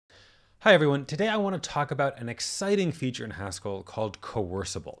Hi everyone, today I want to talk about an exciting feature in Haskell called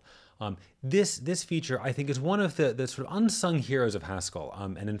Coercible. This feature I think is one of the sort of unsung heroes of Haskell,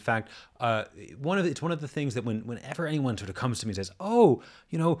 and in fact, it's one of the things that whenever anyone sort of comes to me and says, "Oh,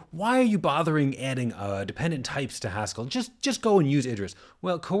 why are you bothering adding dependent types to Haskell? Just go and use Idris."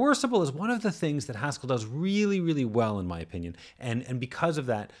 Well, Coercible is one of the things that Haskell does really, really well, in my opinion, and because of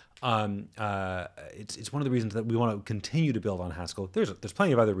that, it's one of the reasons that we want to continue to build on Haskell. There's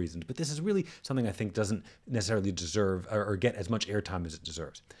plenty of other reasons, but this is really something I think doesn't necessarily deserve or get as much airtime as it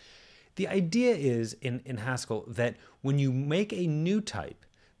deserves. The idea is in Haskell that when you make a new type,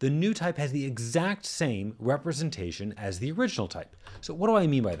 the new type has the exact same representation as the original type. So what do I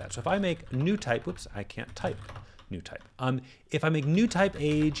mean by that? So if I make new type, whoops, I can't type new type. If I make new type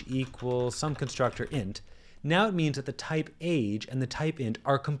age equals some constructor int, now it means that the type age and the type int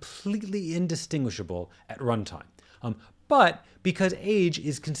are completely indistinguishable at runtime. But because age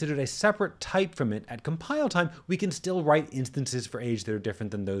is considered a separate type from it at compile time, we can still write instances for age that are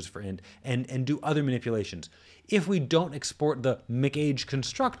different than those for int and do other manipulations. If we don't export the makeAge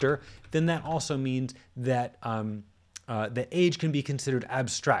constructor, then that also means that that age can be considered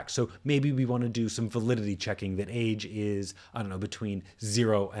abstract. So maybe we want to do some validity checking that age is, I don't know, between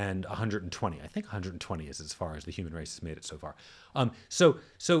 0 and 120. I think 120 is as far as the human race has made it so far.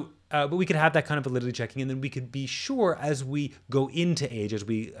 But we could have that kind of validity checking, and then we could be sure as we go into age, as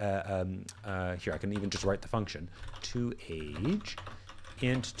we, here I can even just write the function, to age,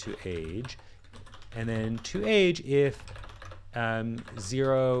 int to age, and then to age if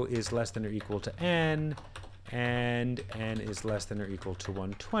 0 is less than or equal to n, and n is less than or equal to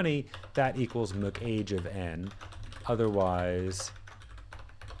 120, that equals makeAge of n. Otherwise,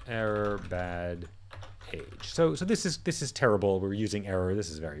 error bad age. So this is terrible. We're using error. This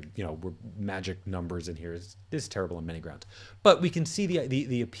is very, we're magic numbers in here. This is terrible on many grounds. But we can see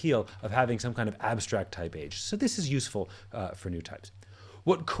the appeal of having some kind of abstract type age. So this is useful for new types.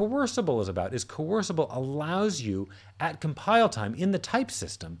 What Coercible is about is Coercible allows you at compile time in the type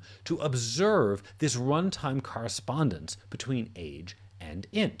system to observe this runtime correspondence between age and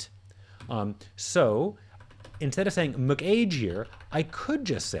int. So instead of saying makeAge here, I could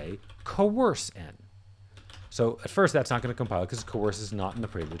just say coerce n. So at first that's not going to compile because coerce is not in the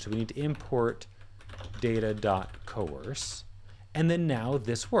prelude. So we need to import data.coerce. And then now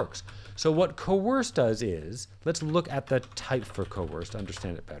this works. So what coerce does is, let's look at the type for coerce to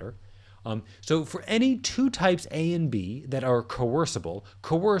understand it better. So for any two types A and B that are coercible,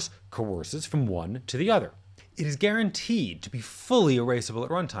 coerce coerces from one to the other. It is guaranteed to be fully erasable at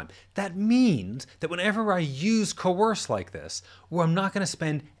runtime. That means that whenever I use coerce like this, where I'm not going to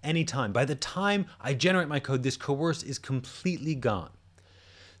spend any time, by the time I generate my code, this coerce is completely gone.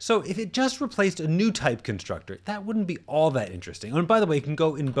 So if it just replaced a new type constructor, that wouldn't be all that interesting. And by the way, it can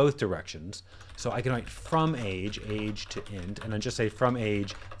go in both directions. So I can write from age to int, and then just say from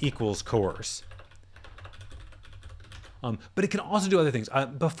age equals coerce. But it can also do other things.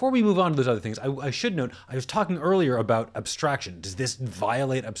 Before we move on to those other things, I should note, I was talking earlier about abstraction. Does this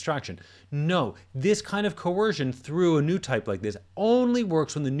violate abstraction? No, this kind of coercion through a new type like this only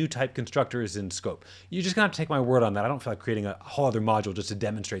works when the new type constructor is in scope. You're just gonna have to take my word on that. I don't feel like creating a whole other module just to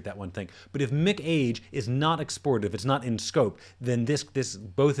demonstrate that one thing. But if makeAge is not exported, if it's not in scope, then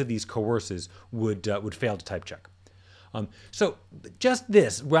both of these coerces would fail to type check. So just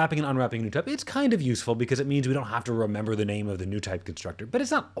this, wrapping and unwrapping a new type, it's kind of useful because it means we don't have to remember the name of the new type constructor, but it's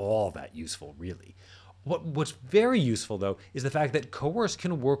not all that useful, really. What's very useful, though, is the fact that coerce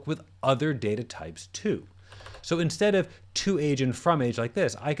can work with other data types, too. So instead of to age and from age like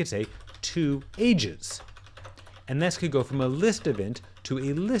this, I could say to ages. And this could go from a list of int to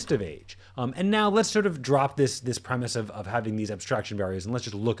a list of age. And now let's sort of drop this premise of having these abstraction barriers, and let's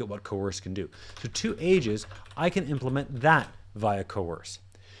just look at what coerce can do. So to ages, I can implement that via coerce.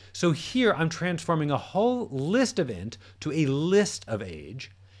 So here I'm transforming a whole list of int to a list of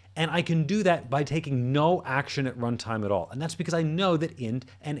age, and I can do that by taking no action at runtime at all. And that's because I know that int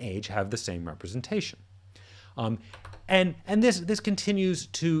and age have the same representation. And this continues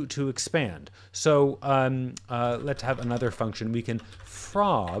to expand. So let's have another function. We can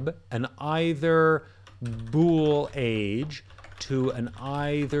frob an either bool age to an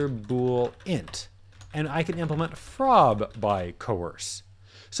either bool int. And I can implement frob by coerce.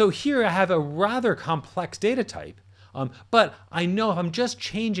 So here I have a rather complex data type, but I know if I'm just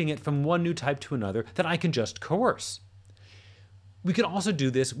changing it from one new type to another, that I can just coerce. We can also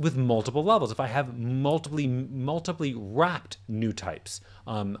do this with multiple levels. If I have multiply wrapped new types,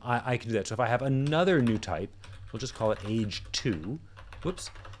 I can do that. So if I have another new type, we'll just call it age2,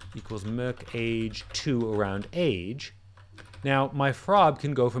 whoops, equals makeAge2 around age, Now, my frob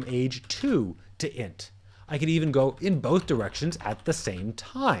can go from age 2 to int. I can even go in both directions at the same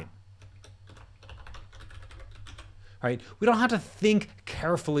time. Right? We don't have to think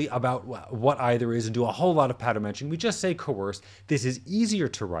carefully about what either is and do a whole lot of pattern matching. We just say coerce. This is easier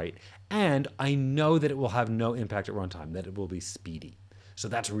to write, and I know that it will have no impact at runtime, that it will be speedy. So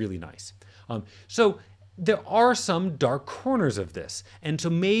that's really nice. So there are some dark corners of this. And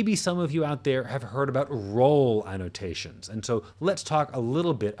so maybe some of you out there have heard about role annotations. And so let's talk a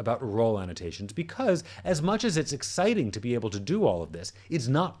little bit about role annotations, because as much as it's exciting to be able to do all of this, it's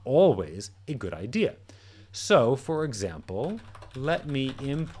not always a good idea. So, for example, let me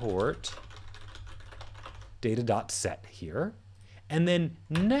import data.set here. And then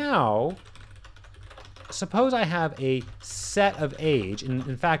now, suppose I have a set of age, and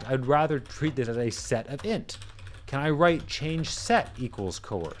in fact, I'd rather treat this as a set of int. Can I write change set equals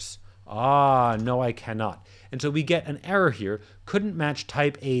coerce? Ah, no, I cannot. And so we get an error here, couldn't match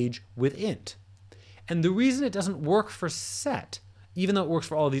type age with int. And the reason it doesn't work for set, even though it works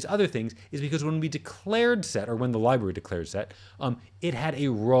for all of these other things, is because when we declared set, or when the library declared set, it had a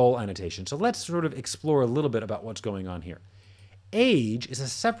role annotation. So let's sort of explore a little bit about what's going on here. Age is a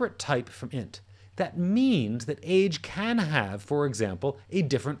separate type from int. That means that age can have, for example, a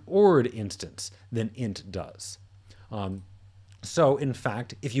different ord instance than int does. So in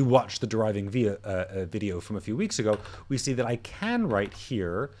fact, if you watch the deriving video from a few weeks ago, we see that I can write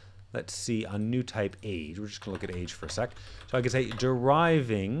here, let's see, on new type age. We're just going to look at age for a sec. So I could say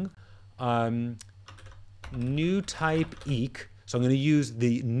deriving new type eq. So I'm going to use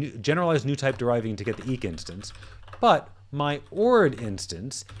the generalized new type deriving to get the eq instance. But my ord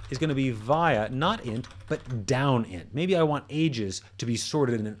instance is going to be via not int, but down int. Maybe I want ages to be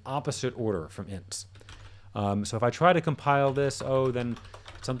sorted in an opposite order from ints. So if I try to compile this, oh, then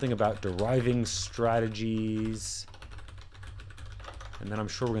something about deriving strategies. And then I'm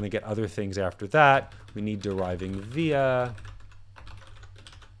sure we're going to get other things after that. We need deriving via.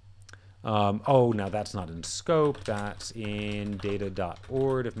 Oh, now that's not in scope. That's in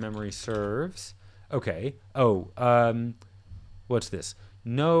data.ord if memory serves. Okay. Oh, what's this?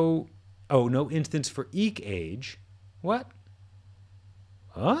 No instance for eq age. What?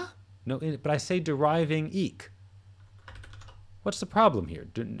 Huh? No, but I say deriving eq. What's the problem here?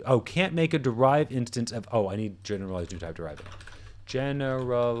 Oh, can't make a derive instance of, oh, I need generalized new type deriving.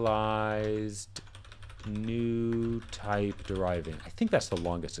 Generalized new type deriving. I think that's the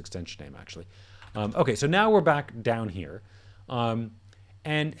longest extension name, actually. Okay, so now we're back down here. And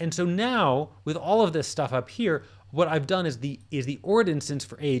so now, with all of this stuff up here, what I've done is the ord instance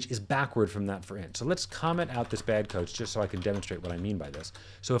for age is backward from that for int. So let's comment out this bad code just so I can demonstrate what I mean by this.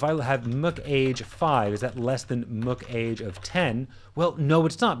 So if I have muk age 5, is that less than muk age of 10? Well, no,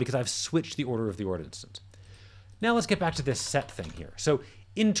 it's not, because I've switched the order of the ord instance. Now let's get back to this set thing here. So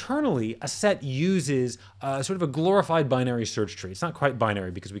internally, a set uses sort of a glorified binary search tree. It's not quite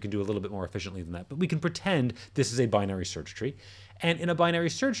binary because we can do a little bit more efficiently than that, but we can pretend this is a binary search tree. And in a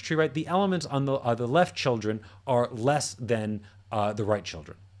binary search tree, right, the elements on the left children are less than the right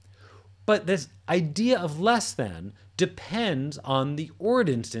children. But this idea of less than depends on the ord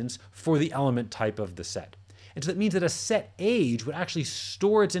instance for the element type of the set. And so that means that a set age would actually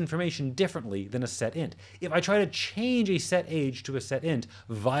store its information differently than a set int. If I try to change a set age to a set int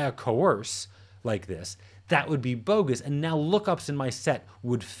via coerce, like this, that would be bogus, and now lookups in my set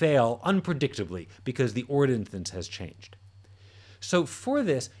would fail unpredictably because the ord instance has changed. So for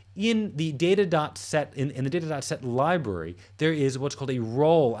this, in the data.set, in the data.set library, there is what's called a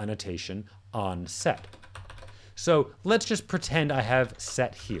role annotation on set. So let's just pretend I have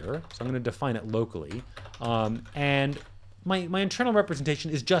set here. So I'm going to define it locally. And my internal representation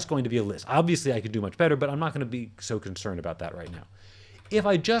is just going to be a list. Obviously, I could do much better, but I'm not going to be so concerned about that right now. If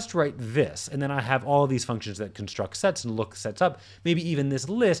I just write this, and then I have all of these functions that construct sets and look sets up, maybe even this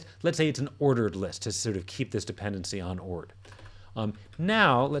list, let's say it's an ordered list to sort of keep this dependency on ord.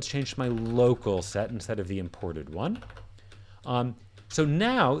 Now, let's change to my local set instead of the imported one. So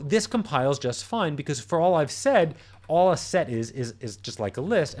now this compiles just fine because for all I've said, all a set is just like a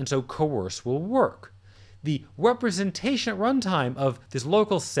list, and so coerce will work. The representation at runtime of this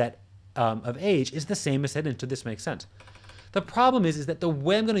local set of age is the same as set int, so this makes sense. The problem is that the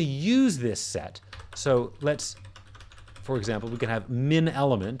way I'm going to use this set, so let's, for example, we can have min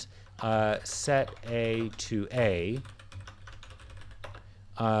element set a to a,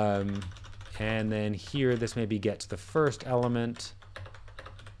 and then here this maybe gets the first element,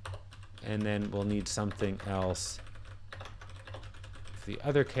 and then we'll need something else for the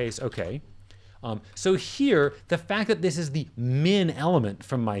other case. Okay. So here, the fact that this is the min element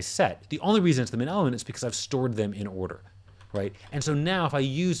from my set, the only reason it's the min element is because I've stored them in order. right? And so now if I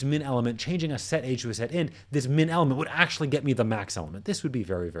used min element, changing a set age to a set int, this min element would actually get me the max element. This would be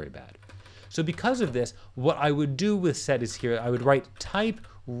very, very bad. So because of this, what I would do with set is here, I would write type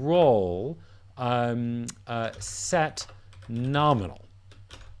role set nominal.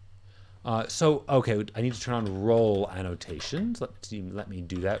 Okay, I need to turn on role annotations. Let me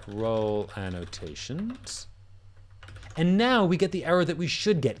do that. Role annotations. And now we get the error that we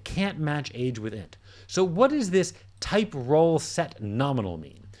should get, can't match age with int. So what does this type role set nominal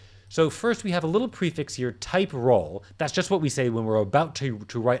mean? So first we have a little prefix here, type role. That's just what we say when we're about to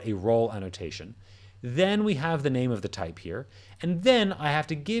write a role annotation. Then we have the name of the type here. And then I have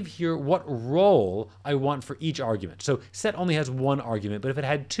to give here what role I want for each argument. So set only has one argument, but if it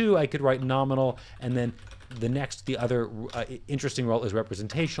had two, I could write nominal, and then the other interesting role is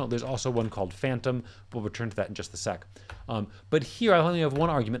representational. There's also one called phantom. We'll return to that in just a sec. But here I only have one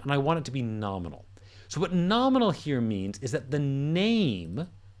argument, and I want it to be nominal. So what nominal here means is that the name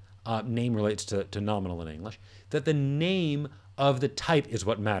relates to nominal in English, that the name of the type is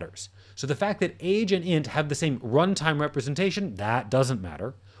what matters. So the fact that age and int have the same runtime representation, that doesn't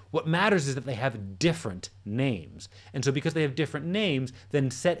matter. What matters is that they have different names. And so because they have different names,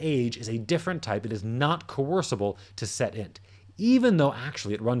 then set age is a different type. It is not coercible to set int, even though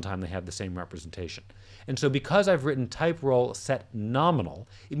actually at runtime they have the same representation. And so because I've written type role set nominal,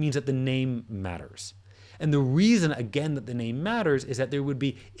 it means that the name matters. And the reason, again, that the name matters is that there would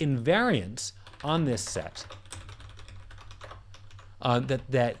be invariance on this set,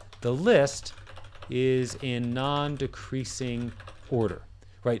 that the list is in non-decreasing order,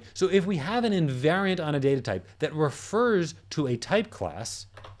 right? So if we have an invariant on a data type that refers to a type class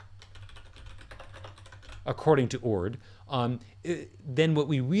according to ord, then what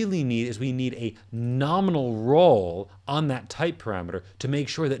we really need is we need a nominal role on that type parameter to make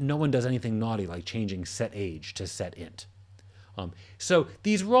sure that no one does anything naughty like changing set age to set int. So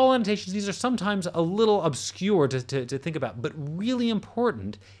these role annotations, these are sometimes a little obscure to think about, but really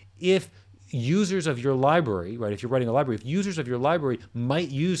important if users of your library, right, if you're writing a library, if users of your library might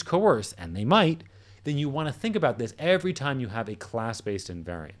use coerce, and they might, then you want to think about this every time you have a class-based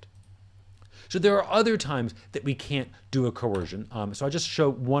invariant. So there are other times that we can't do a coercion. So I'll just show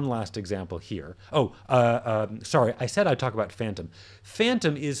one last example here. Sorry, I said I'd talk about phantom.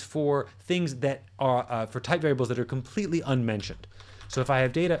 Phantom is for things that are, for type variables that are completely unmentioned. So if I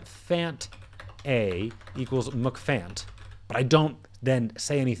have data phant a equals mcphant, but I don't then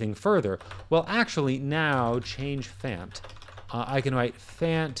say anything further, well, actually now change phant. I can write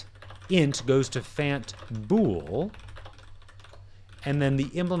phant int goes to phant bool, and then the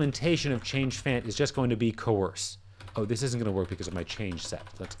implementation of change phant is just going to be coerce. Oh, this isn't going to work because of my change set.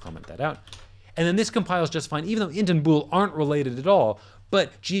 Let's comment that out. And then this compiles just fine, even though int and bool aren't related at all,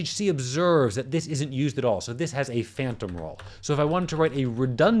 but GHC observes that this isn't used at all. So this has a phantom role. So if I wanted to write a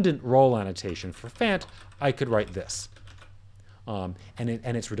redundant role annotation for phant, I could write this. And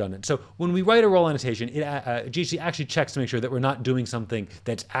it's redundant. So when we write a role annotation, GHC actually checks to make sure that we're not doing something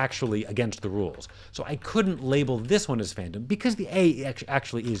that's actually against the rules. So I couldn't label this one as phantom because the A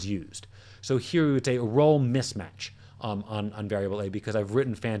actually is used. So here we would say a role mismatch on variable A because I've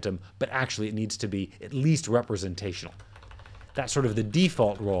written phantom, but actually it needs to be at least representational. That's sort of the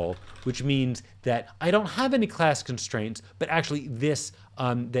default role, which means that I don't have any class constraints, but actually this,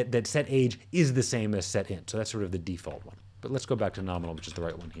 that set age is the same as set int. So that's sort of the default one. But let's go back to nominal, which is the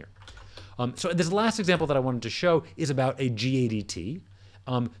right one here. So this last example that I wanted to show is about a GADT.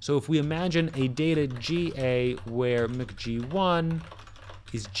 So if we imagine a data GA where mcg1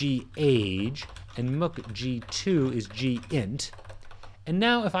 is gAge and mcg2 is gInt, and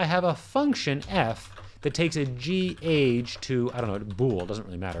now if I have a function f that takes a gAge to, I don't know, bool, doesn't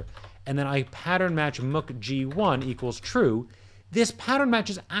really matter, and then I pattern match mcg1 equals true, this pattern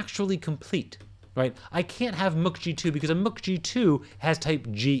match is actually complete. Right? I can't have mcg2 because a mcg2 has type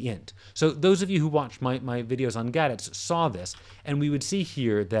gInt. So those of you who watched my videos on gadgets saw this, and we would see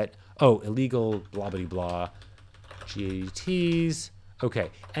here that, oh, illegal blah blah blah, GADTs,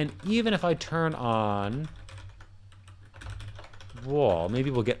 okay. And even if I turn on wall, maybe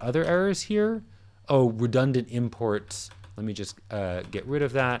we'll get other errors here. Oh, redundant imports. Let me just get rid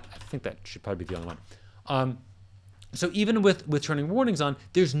of that. I think that should probably be the only one. So even with turning warnings on,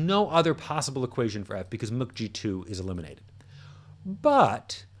 there's no other possible equation for f because mcg2 is eliminated.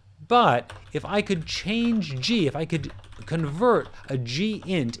 But if I could change g, if I could convert a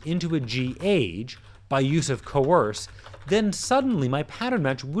gInt into a gAge by use of coerce, then suddenly my pattern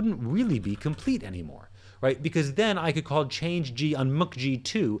match wouldn't really be complete anymore, right? Because then I could call change g on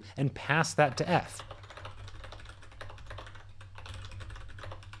mcg2 and pass that to f.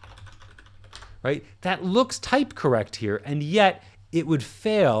 right? That looks type correct here, and yet it would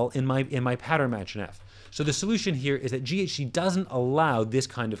fail in my pattern match in F. So the solution here is that GHC doesn't allow this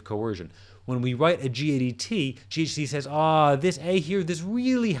kind of coercion. When we write a GADT, GHC says, this A here, this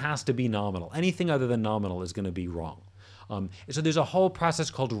really has to be nominal. Anything other than nominal is going to be wrong. So there's a whole process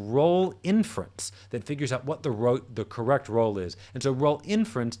called role inference that figures out what the correct role is. And so role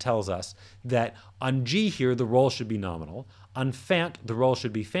inference tells us that on G here, the role should be nominal. On Fant, the role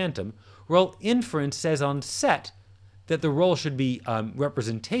should be phantom. Role inference says on set that the role should be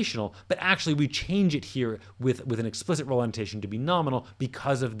representational, but actually we change it here with an explicit role annotation to be nominal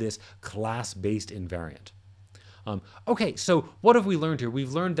because of this class-based invariant. Okay, so what have we learned here?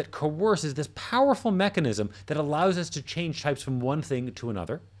 We've learned that coerce is this powerful mechanism that allows us to change types from one thing to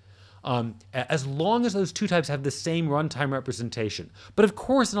another, as long as those two types have the same runtime representation. But of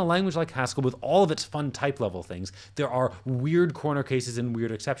course, in a language like Haskell, with all of its fun type level things, there are weird corner cases and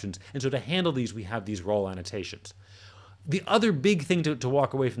weird exceptions. And so to handle these, we have these role annotations. The other big thing to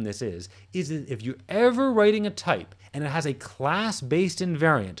walk away from this is that if you're ever writing a type and it has a class-based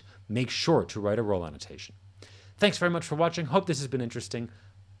invariant, make sure to write a role annotation. Thanks very much for watching. Hope this has been interesting.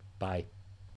 Bye.